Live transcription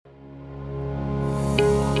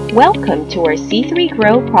Welcome to our C3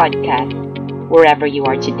 Grow podcast. Wherever you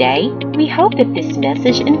are today, we hope that this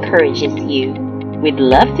message encourages you. We'd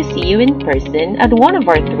love to see you in person at one of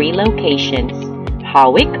our 3 locations,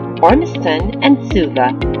 Hawick, Ormiston, and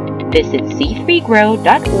Suva. Visit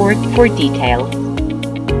c3grow.org for details.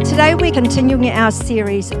 Today we're continuing our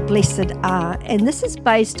series, Blessed Are, and this is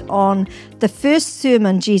based on the first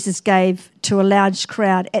sermon Jesus gave to a large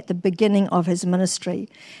crowd at the beginning of his ministry.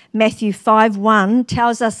 Matthew 5:1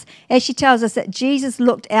 tells us that Jesus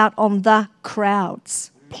looked out on the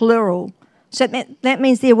crowds, plural. So that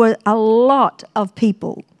means there were a lot of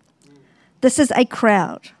people. This is a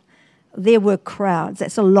crowd. There were crowds.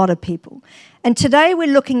 That's a lot of people. And today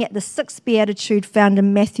we're looking at the 6th Beatitude found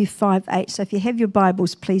in Matthew 5:8. So if you have your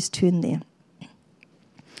Bibles, please turn there.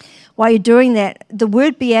 While you're doing that, the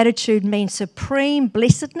word Beatitude means supreme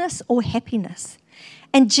blessedness or happiness.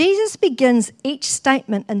 And Jesus begins each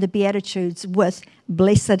statement in the Beatitudes with,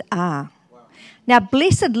 Blessed are. Wow. Now,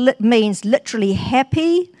 blessed means literally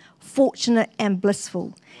happy, fortunate, and blissful.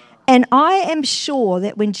 Wow. And I am sure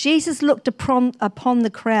that when Jesus looked upon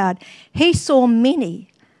the crowd, he saw many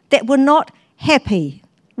that were not happy,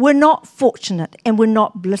 were not fortunate, and were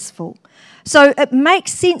not blissful. So it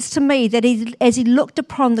makes sense to me that as he looked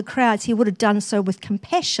upon the crowds, he would have done so with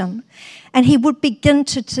compassion, and he would begin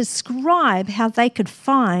to describe how they could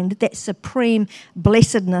find that supreme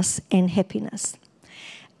blessedness and happiness.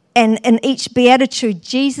 And in each beatitude,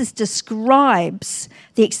 Jesus describes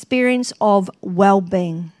the experience of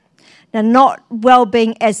well-being. Now, not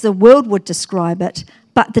well-being as the world would describe it,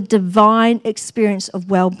 but the divine experience of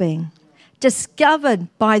well-being, discovered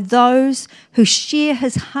by those who share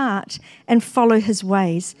his heart and follow his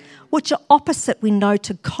ways, which are opposite, we know,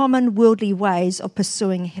 to common worldly ways of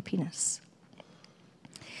pursuing happiness.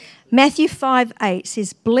 Matthew 5:8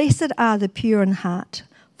 says, Blessed are the pure in heart,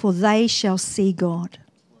 for they shall see God.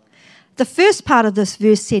 The first part of this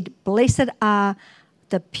verse said, Blessed are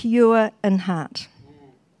the pure in heart.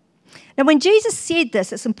 Now, when Jesus said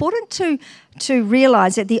this, it's important to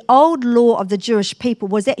realise that the old law of the Jewish people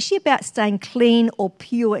was actually about staying clean or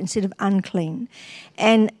pure instead of unclean.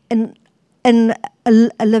 And in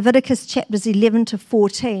Leviticus chapters 11 to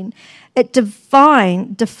 14, it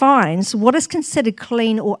defines what is considered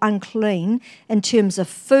clean or unclean in terms of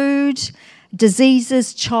food,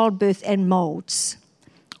 diseases, childbirth, and moulds.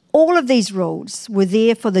 All of these rules were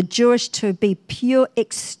there for the Jewish to be pure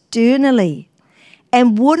externally,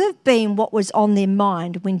 and would have been what was on their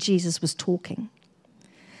mind when Jesus was talking.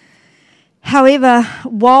 However,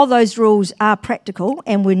 while those rules are practical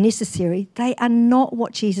and were necessary, they are not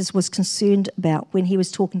what Jesus was concerned about when he was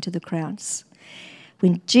talking to the crowds.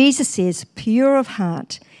 When Jesus says pure of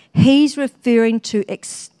heart, he isn't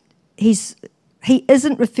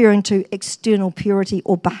referring to external purity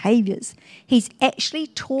or behaviours. He's actually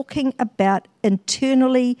talking about being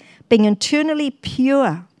internally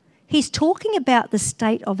pure. He's talking about the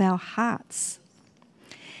state of our hearts.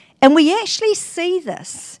 And we actually see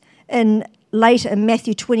this later in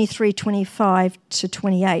Matthew 23:25 to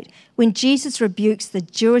 28. When Jesus rebukes the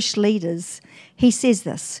Jewish leaders, he says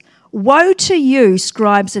this, Woe to you,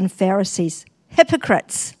 scribes and Pharisees,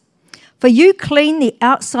 hypocrites! For you clean the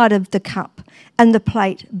outside of the cup and the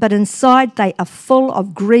plate, but inside they are full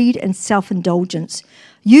of greed and self-indulgence.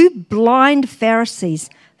 You blind Pharisees!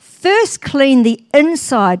 First clean the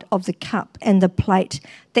inside of the cup and the plate,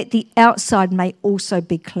 that the outside may also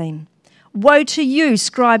be clean. Woe to you,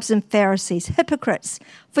 scribes and Pharisees, hypocrites,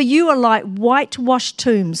 for you are like whitewashed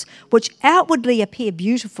tombs, which outwardly appear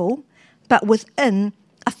beautiful, but within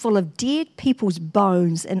are full of dead people's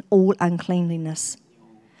bones and all uncleanliness.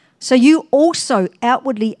 So you also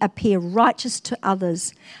outwardly appear righteous to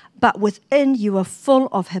others, but within you are full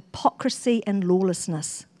of hypocrisy and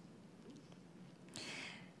lawlessness.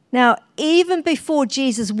 Now, even before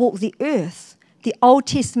Jesus walked the earth, the Old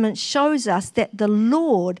Testament shows us that the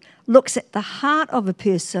Lord looks at the heart of a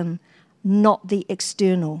person, not the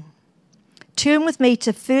external. Turn with me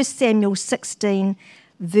to 1 Samuel 16,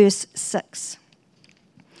 verse 6.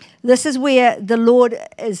 This is where the Lord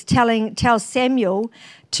tells Samuel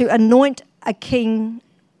to anoint a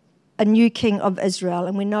new king of Israel.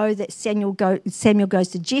 And we know that Samuel goes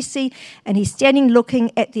to Jesse, and he's standing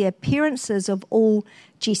looking at the appearances of all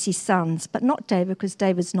Jesse's sons, but not David, because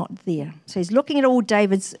David's not there. So he's looking at all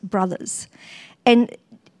David's brothers. And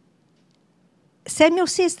Samuel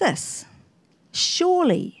says this,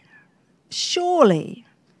 Surely,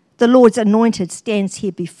 the Lord's anointed stands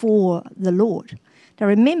here before the Lord. Now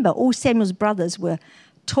remember, all Samuel's brothers were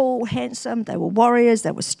tall, handsome, they were warriors,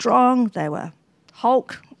 they were strong, they were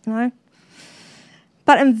Hulk,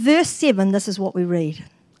 But in verse 7, this is what we read.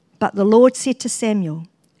 But the Lord said to Samuel,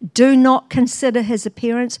 Do not consider his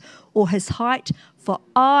appearance or his height, for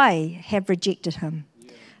I have rejected him.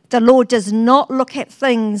 The Lord does not look at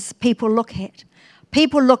things people look at.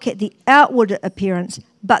 People look at the outward appearance,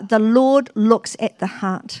 but the Lord looks at the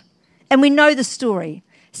heart. And we know the story.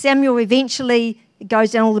 Samuel eventually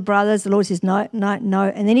goes down all the brothers. The Lord says, no, no, no.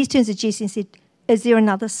 And then he turns to Jesse and said, is there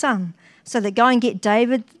another son? So they go and get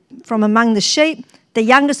David from among the sheep, the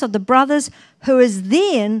youngest of the brothers, who is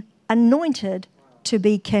then anointed to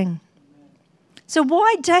be king. So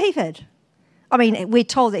why David? I mean, we're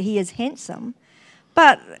told that he is handsome,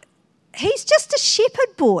 but he's just a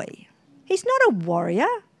shepherd boy. He's not a warrior.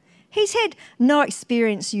 He's had no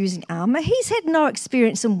experience using armour. He's had no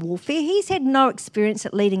experience in warfare. He's had no experience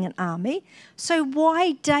at leading an army. So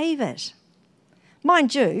why David?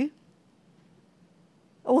 Mind you,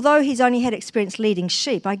 although he's only had experience leading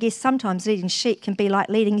sheep, I guess sometimes leading sheep can be like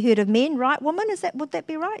leading a herd of men, right, woman? Would that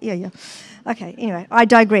be right? Yeah. Okay, anyway, I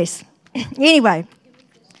digress. Anyway,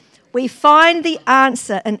 we find the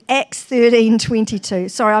answer in Acts 13:22.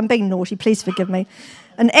 Sorry, I'm being naughty, please forgive me.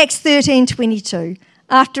 In Acts 13:22,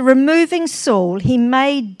 after removing Saul, he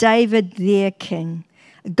made David their king.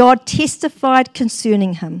 God testified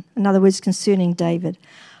concerning him, in other words, concerning David.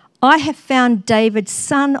 I have found David,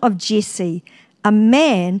 son of Jesse, a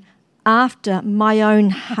man after my own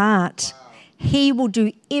heart. He will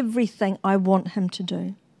do everything I want him to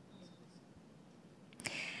do.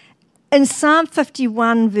 In Psalm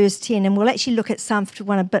 51, verse 10, and we'll actually look at Psalm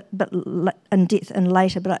 51 a bit in depth and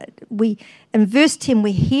later, but in verse 10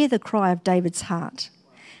 we hear the cry of David's heart,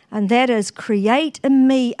 and that is, create in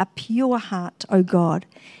me a pure heart, O God,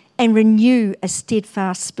 and renew a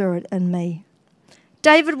steadfast spirit in me.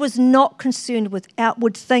 David was not concerned with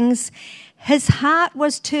outward things. His heart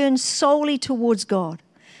was turned solely towards God.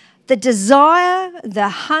 The desire, the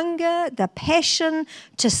hunger, the passion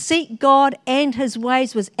to seek God and his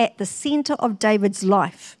ways was at the centre of David's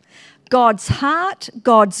life. God's heart,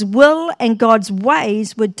 God's will, and God's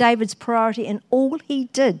ways were David's priority in all he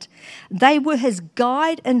did. They were his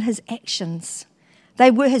guide in his actions.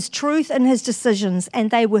 They were his truth in his decisions, and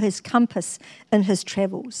they were his compass in his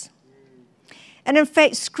travels. And in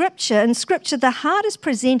fact, in Scripture, the heart is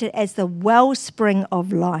presented as the wellspring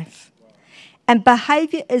of life. And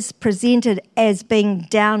behaviour is presented as being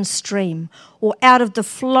downstream or out of the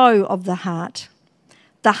flow of the heart.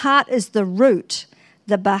 The heart is the root.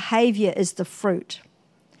 The behaviour is the fruit.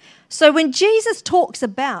 So when Jesus talks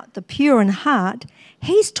about the pure in heart,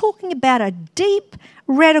 he's talking about a deep,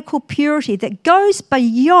 radical purity that goes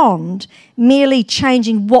beyond merely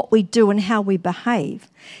changing what we do and how we behave.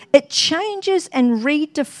 It changes and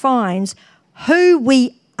redefines who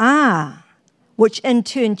we are, which in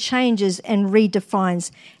turn changes and redefines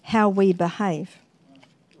how we behave.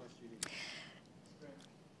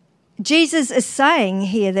 Jesus is saying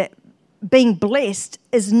here that being blessed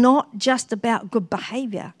is not just about good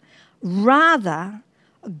behaviour, rather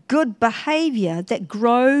good behaviour that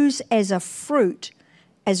grows as a fruit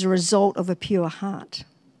as a result of a pure heart.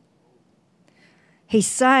 He's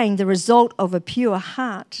saying the result of a pure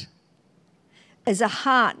heart is a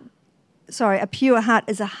pure heart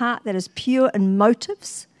is a heart that is pure in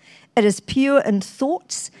motives, it is pure in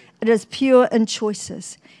thoughts, it is pure in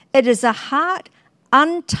choices. It is a heart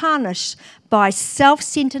untarnished by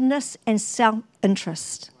self-centeredness and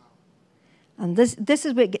self-interest. And this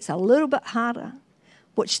is where it gets a little bit harder,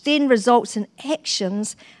 which then results in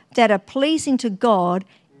actions that are pleasing to God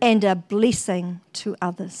and a blessing to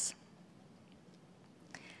others.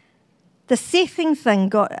 The second thing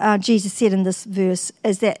Jesus said in this verse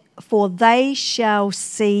is that, for they shall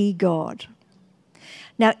see God.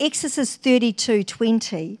 Now, Exodus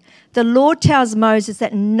 32:20, the Lord tells Moses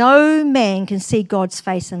that no man can see God's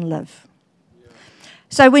face and live.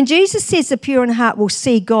 So when Jesus says the pure in heart will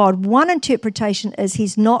see God, one interpretation is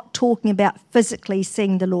he's not talking about physically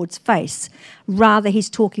seeing the Lord's face. Rather, he's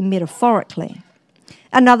talking metaphorically.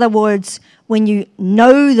 In other words, when you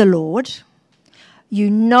know the Lord, you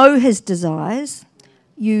know his desires,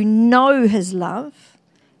 you know his love,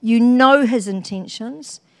 you know his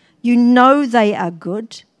intentions, you know they are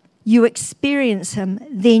good, you experience him,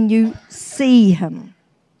 then you see him.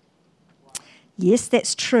 Yes,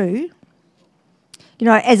 that's true. You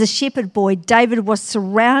know, as a shepherd boy, David was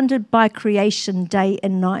surrounded by creation day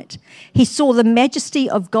and night. He saw the majesty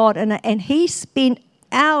of God in it, and he spent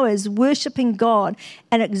hours worshipping God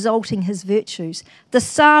and exalting his virtues. The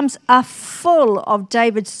Psalms are full of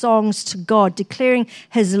David's songs to God, declaring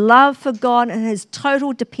his love for God and his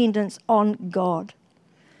total dependence on God.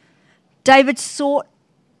 David sought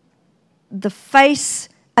the face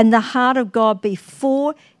and the heart of God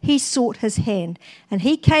before he sought his hand. And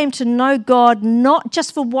he came to know God not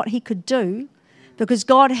just for what he could do, because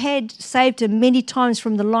God had saved him many times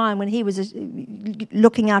from the lion when he was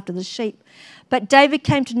looking after the sheep. But David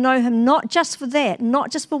came to know him not just for that,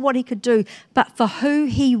 not just for what he could do, but for who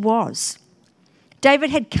he was.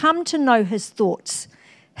 David had come to know his thoughts,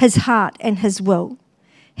 his heart, and his will.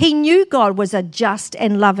 He knew God was a just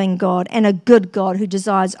and loving God and a good God who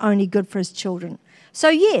desires only good for his children. So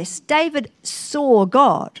yes, David saw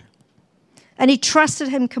God and he trusted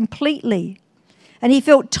him completely, and he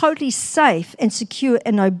felt totally safe and secure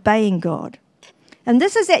in obeying God. And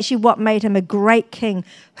this is actually what made him a great king,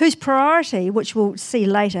 whose priority, which we'll see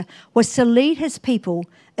later, was to lead his people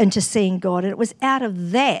into seeing God. And it was out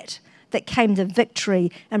of that came the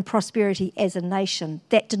victory and prosperity as a nation.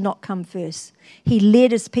 That did not come first. He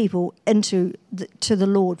led his people to the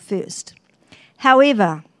Lord first.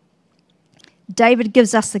 However, David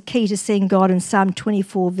gives us the key to seeing God in Psalm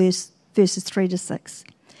 24, verses 3 to 6.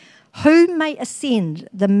 Who may ascend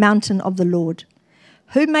the mountain of the Lord?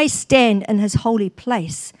 Who may stand in his holy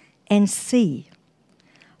place and see?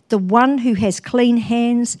 The one who has clean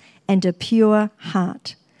hands and a pure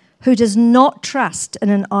heart, who does not trust in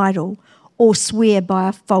an idol or swear by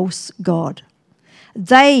a false god.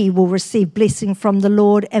 They will receive blessing from the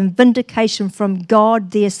Lord and vindication from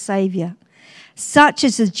God their Saviour. Such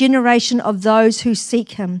is the generation of those who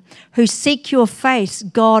seek him, who seek your face,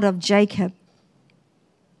 God of Jacob.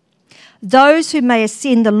 Those who may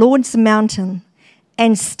ascend the Lord's mountain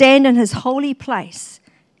and stand in his holy place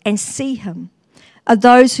and see him are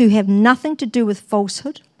those who have nothing to do with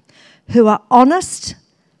falsehood, who are honest,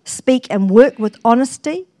 speak and work with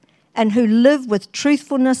honesty, and who live with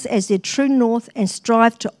truthfulness as their true north and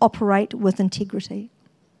strive to operate with integrity.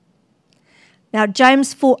 Now,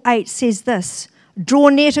 James 4:8 says this, draw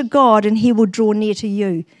near to God and he will draw near to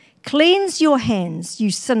you. Cleanse your hands,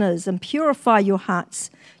 you sinners, and purify your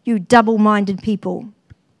hearts, you double-minded people.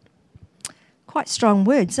 Quite strong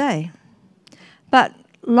words, eh? But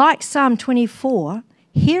like Psalm 24,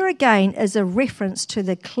 here again is a reference to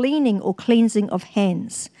the cleaning or cleansing of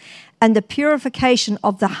hands and the purification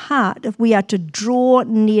of the heart if we are to draw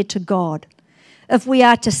near to God, if we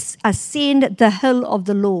are to ascend the hill of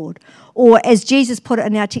the Lord, or as Jesus put it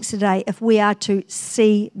in our text today, if we are to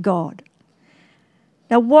see God.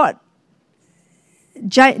 Now, what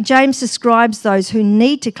James describes those who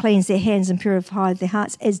need to cleanse their hands and purify their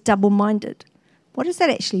hearts as double-minded. What does that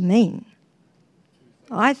actually mean?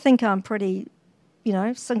 I think I'm pretty,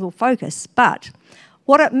 single-focused, but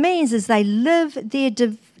what it means is they live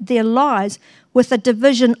their lives with a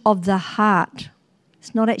division of the heart.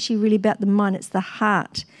 It's not actually really about the mind, it's the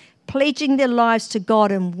heart. Pledging their lives to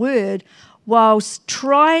God in word whilst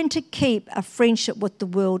trying to keep a friendship with the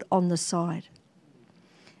world on the side.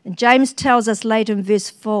 And James tells us later in verse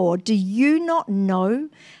 4, do you not know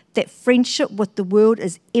that friendship with the world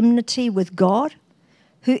is enmity with God?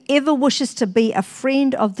 Whoever wishes to be a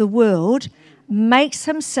friend of the world makes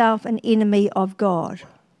himself an enemy of God.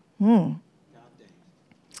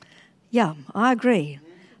 Yeah, I agree.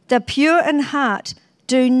 The pure in heart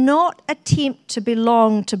do not attempt to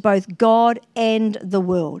belong to both God and the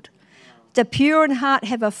world. The pure in heart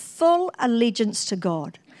have a full allegiance to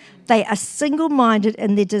God. They are single-minded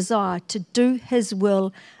in their desire to do his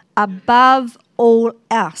will above all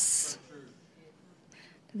else.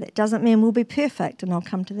 That doesn't mean we'll be perfect, and I'll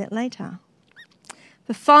come to that later.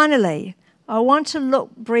 But finally, I want to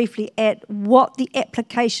look briefly at what the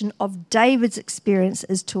application of David's experience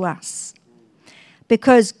is to us.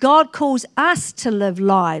 Because God calls us to live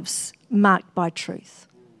lives marked by truth.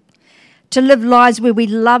 To live lives where we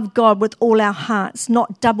love God with all our hearts,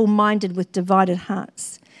 not double-minded with divided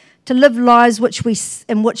hearts. To live lives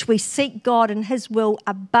in which we seek God and his will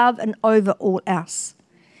above and over all else.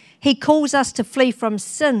 He calls us to flee from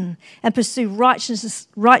sin and pursue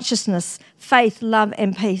righteousness, faith, love,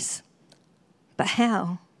 and peace. But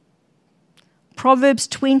how? Proverbs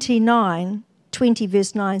 20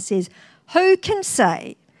 verse 9 says, who can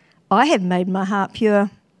say, I have made my heart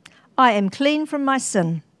pure. I am clean from my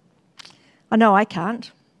sin. I know I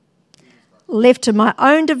can't. Left to my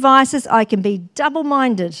own devices, I can be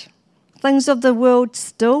double-minded. Things of the world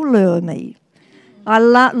still lure me. I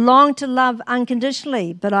long to love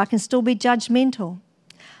unconditionally, but I can still be judgmental.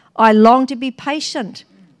 I long to be patient,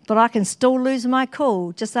 but I can still lose my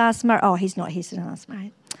cool. Just ask Murray. Oh, he's not here, so ask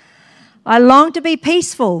Murray. I long to be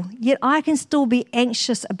peaceful, yet I can still be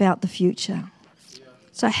anxious about the future.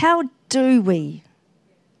 So how do we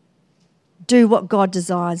do what God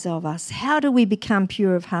desires of us? How do we become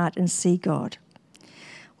pure of heart and see God?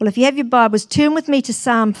 Well, if you have your Bibles, turn with me to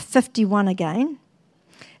Psalm 51 again.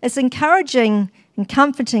 It's encouraging and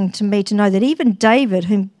comforting to me to know that even David,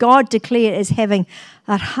 whom God declared as having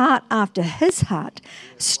a heart after his heart,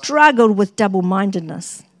 struggled with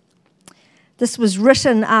double-mindedness. This was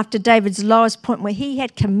written after David's lowest point, where he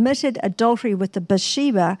had committed adultery with the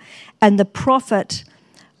Bathsheba, and the prophet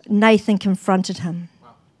Nathan confronted him.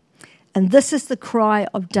 And this is the cry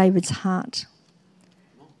of David's heart.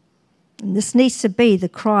 And this needs to be the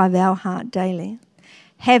cry of our heart daily.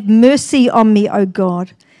 Have mercy on me, O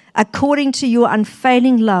God, according to your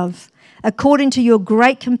unfailing love, according to your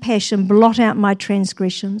great compassion, blot out my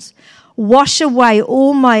transgressions. Wash away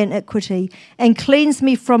all my iniquity and cleanse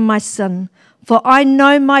me from my sin. For I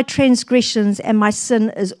know my transgressions, and my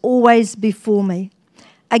sin is always before me.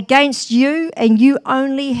 Against you and you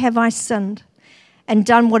only have I sinned, and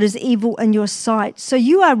done what is evil in your sight. So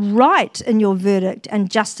you are right in your verdict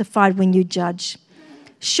and justified when you judge.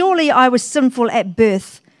 Surely I was sinful at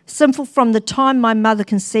birth, sinful from the time my mother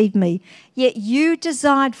conceived me. Yet you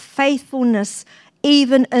desired faithfulness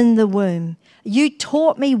even in the womb. You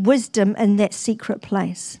taught me wisdom in that secret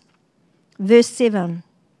place. Verse 7,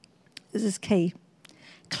 this is key.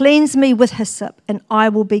 Cleanse me with hyssop, and I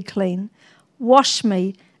will be clean. Wash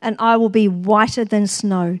me, and I will be whiter than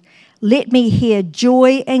snow. Let me hear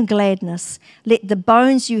joy and gladness. Let the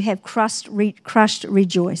bones you have crushed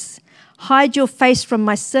rejoice. Hide your face from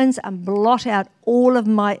my sins and blot out all of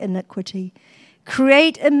my iniquity.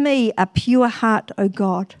 Create in me a pure heart, O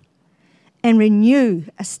God, and renew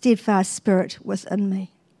a steadfast spirit within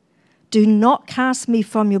me. Do not cast me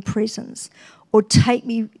from your presence, or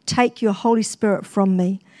take your Holy Spirit from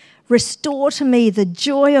me. Restore to me the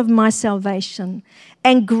joy of my salvation,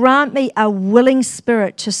 and grant me a willing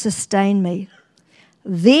spirit to sustain me.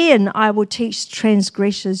 Then I will teach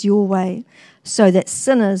transgressors your way, so that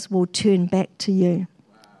sinners will turn back to you.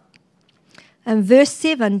 In verse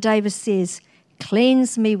 7, David says,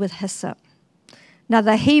 cleanse me with hyssop. Now,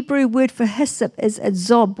 the Hebrew word for hyssop is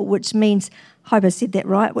azob, which means, I hope I said that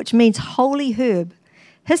right, which means holy herb.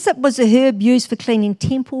 Hyssop was a herb used for cleaning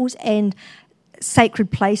temples and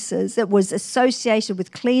sacred places. It was associated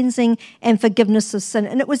with cleansing and forgiveness of sin.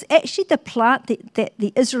 And it was actually the plant that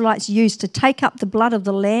the Israelites used to take up the blood of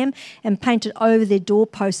the lamb and paint it over their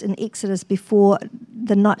doorposts in Exodus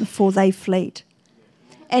the night before they fled.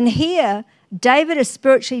 And here, David is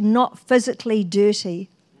spiritually not physically dirty.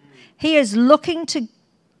 He is looking to...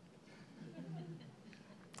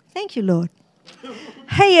 Thank you, Lord.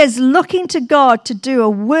 He is looking to God to do a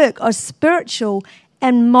work of spiritual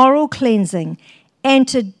and moral cleansing, and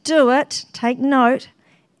to do it, take note,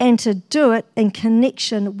 and to do it in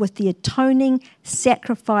connection with the atoning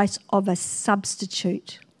sacrifice of a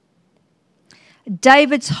substitute.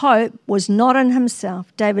 David's hope was not in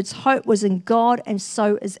himself. David's hope was in God, and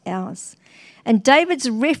so is ours. And David's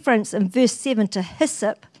reference in verse 7 to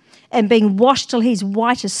hyssop and being washed till he's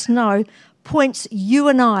white as snow points you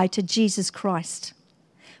and I to Jesus Christ.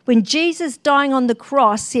 When Jesus, dying on the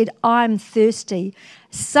cross, said, I'm thirsty,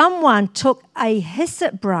 someone took a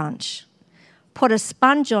hyssop branch, put a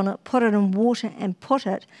sponge on it, put it in water, and put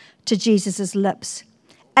it to Jesus' lips.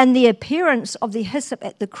 And the appearance of the hyssop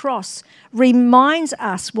at the cross reminds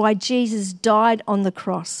us why Jesus died on the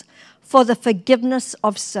cross, for the forgiveness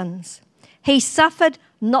of sins. He suffered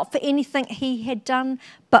not for anything he had done,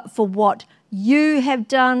 but for what you have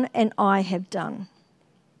done and I have done.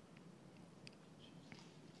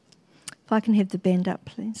 If I can have the band up,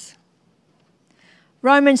 please.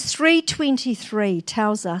 Romans 3:23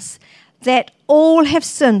 tells us that all have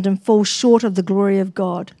sinned and fall short of the glory of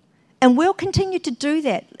God. And we'll continue to do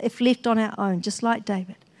that if left on our own, just like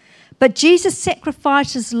David. But Jesus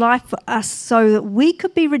sacrificed his life for us so that we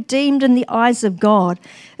could be redeemed in the eyes of God.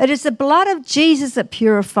 It is the blood of Jesus that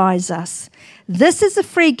purifies us. This is a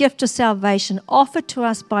free gift of salvation offered to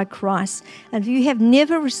us by Christ. And if you have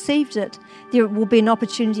never received it, there will be an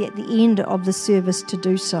opportunity at the end of the service to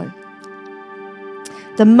do so.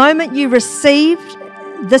 The moment you received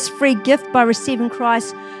this free gift by receiving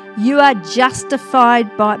Christ, you are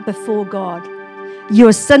justified before God.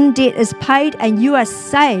 Your sin debt is paid and you are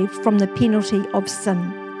saved from the penalty of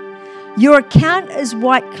sin. Your account is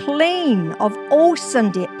wiped clean of all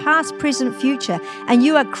sin debt, past, present, future, and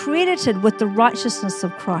you are credited with the righteousness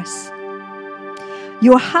of Christ.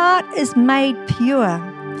 Your heart is made pure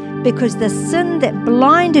because the sin that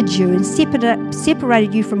blinded you and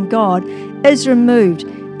separated you from God is removed,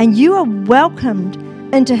 and you are welcomed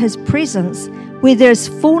into his presence where there is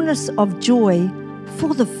fullness of joy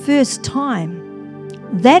for the first time.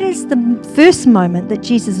 That is the first moment that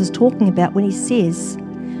Jesus is talking about when he says,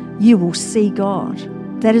 you will see God.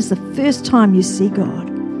 That is the first time you see God.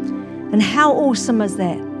 And how awesome is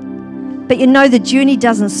that? But you know, the journey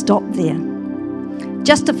doesn't stop there.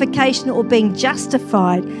 Justification, or being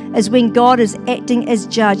justified, is when God is acting as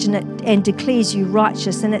judge and declares you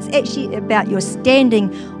righteous. And it's actually about your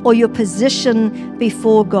standing or your position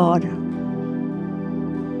before God.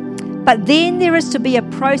 But then there is to be a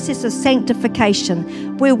process of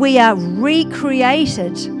sanctification where we are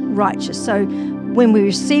recreated righteous. So when we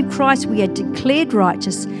receive Christ, we are declared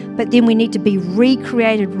righteous, but then we need to be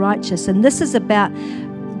recreated righteous. And this is about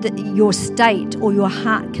your state or your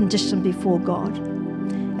heart condition before God.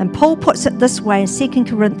 And Paul puts it this way in 2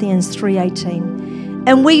 Corinthians 3:18.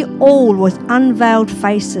 And we all, with unveiled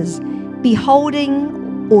faces,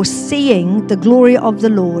 beholding or seeing the glory of the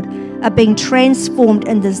Lord, are being transformed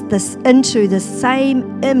into the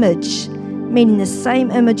same image, meaning the same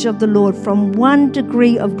image of the Lord, from one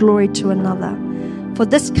degree of glory to another. For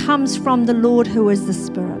this comes from the Lord, who is the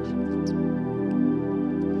Spirit.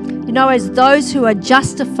 You know, as those who are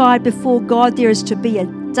justified before God, there is to be a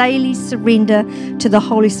daily surrender to the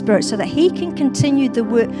Holy Spirit so that He can continue the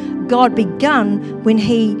work God begun when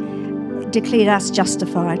He declared us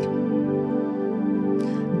justified.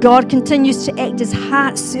 God continues to act as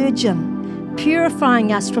heart surgeon,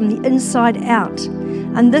 purifying us from the inside out.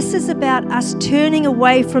 And this is about us turning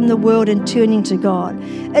away from the world and turning to God.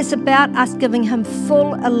 It's about us giving Him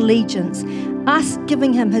full allegiance, us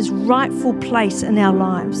giving Him His rightful place in our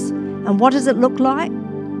lives. And what does it look like?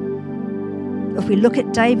 If we look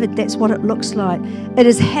at David, that's what it looks like. It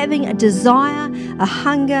is having a desire, a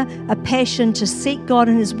hunger, a passion to seek God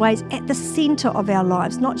and His ways at the center of our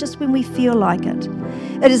lives, not just when we feel like it.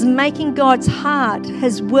 It is making God's heart,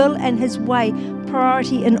 His will and His way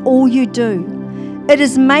priority in all you do. It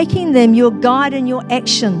is making them your guide in your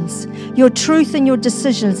actions, your truth in your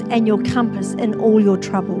decisions, and your compass in all your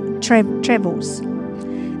travels.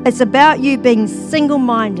 It's about you being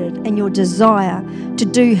single-minded and your desire to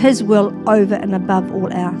do His will over and above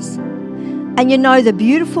all else. And you know, the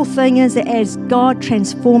beautiful thing is that as God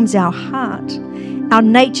transforms our heart, our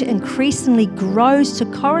nature increasingly grows to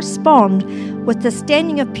correspond with the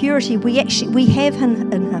standing of purity we have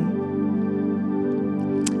in Him.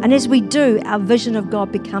 And as we do, our vision of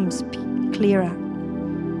God becomes clearer.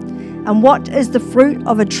 And what is the fruit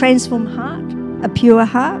of a transformed heart, a pure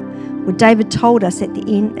heart? Well, David told us at the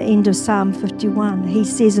end of Psalm 51. He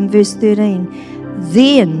says in verse 13,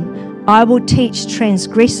 "Then I will teach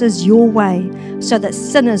transgressors your way, so that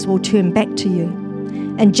sinners will turn back to you."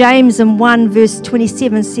 And James in 1 verse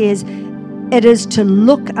 27 says, "It is to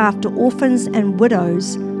look after orphans and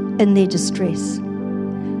widows in their distress."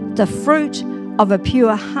 The fruit of a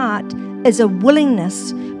pure heart is a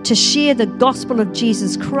willingness to share the gospel of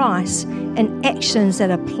Jesus Christ in actions that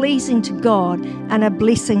are pleasing to God and a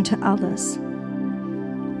blessing to others.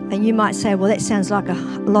 And you might say, well, that sounds like a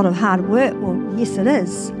lot of hard work. Well, yes, it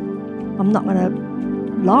is. I'm not going to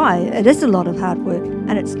lie. It is a lot of hard work,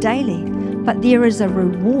 and it's daily. But there is a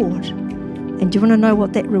reward. And do you want to know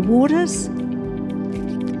what that reward is?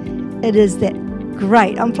 It is that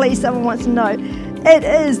great. I'm pleased someone wants to know. It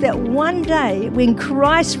is that one day when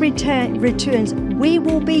Christ returns, we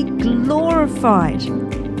will be glorified.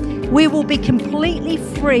 We will be completely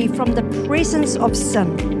free from the presence of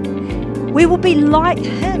sin. We will be like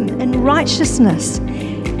Him in righteousness.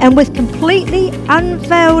 And with completely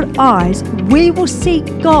unveiled eyes, we will see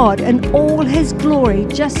God in all His glory,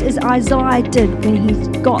 just as Isaiah did when he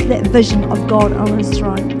got that vision of God on His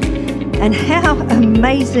throne. And how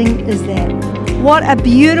amazing is that? What a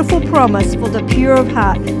beautiful promise for the pure of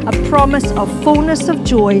heart, a promise of fullness of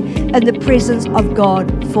joy in the presence of God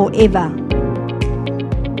forever.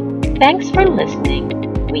 Thanks for listening.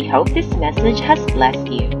 We hope this message has blessed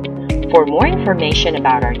you. For more information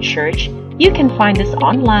about our church, you can find us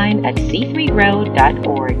online at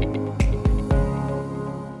c3grow.org.